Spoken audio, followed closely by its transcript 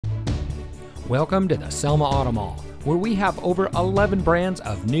Welcome to the Selma Auto Mall, where we have over 11 brands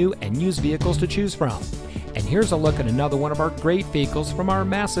of new and used vehicles to choose from. And here's a look at another one of our great vehicles from our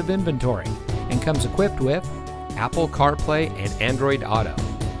massive inventory, and comes equipped with Apple CarPlay and Android Auto,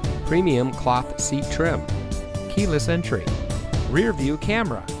 premium cloth seat trim, keyless entry, rear view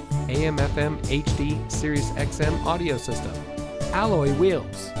camera, AM/FM HD Sirius XM audio system, alloy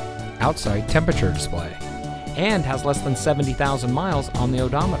wheels, outside temperature display, and has less than 70,000 miles on the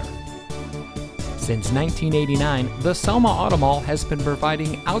odometer. Since 1989, the Selma Auto Mall has been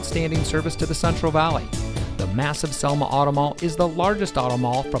providing outstanding service to the Central Valley. The massive Selma Auto Mall is the largest auto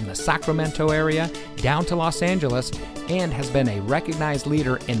mall from the Sacramento area down to Los Angeles, and has been a recognized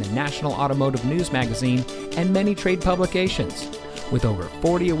leader in the National Automotive News magazine and many trade publications. With over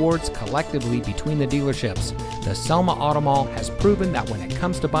 40 awards collectively between the dealerships, the Selma Auto Mall has proven that when it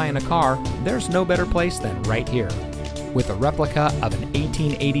comes to buying a car, there's no better place than right here. With a replica of an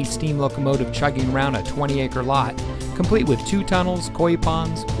 1880 steam locomotive chugging around a 20-acre lot, complete with 2 tunnels, koi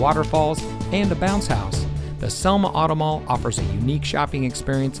ponds, waterfalls, and a bounce house, the Selma Auto Mall offers a unique shopping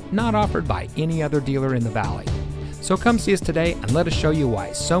experience not offered by any other dealer in the valley. So come see us today and let us show you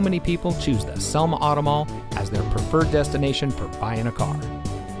why so many people choose the Selma Auto Mall as their preferred destination for buying a car.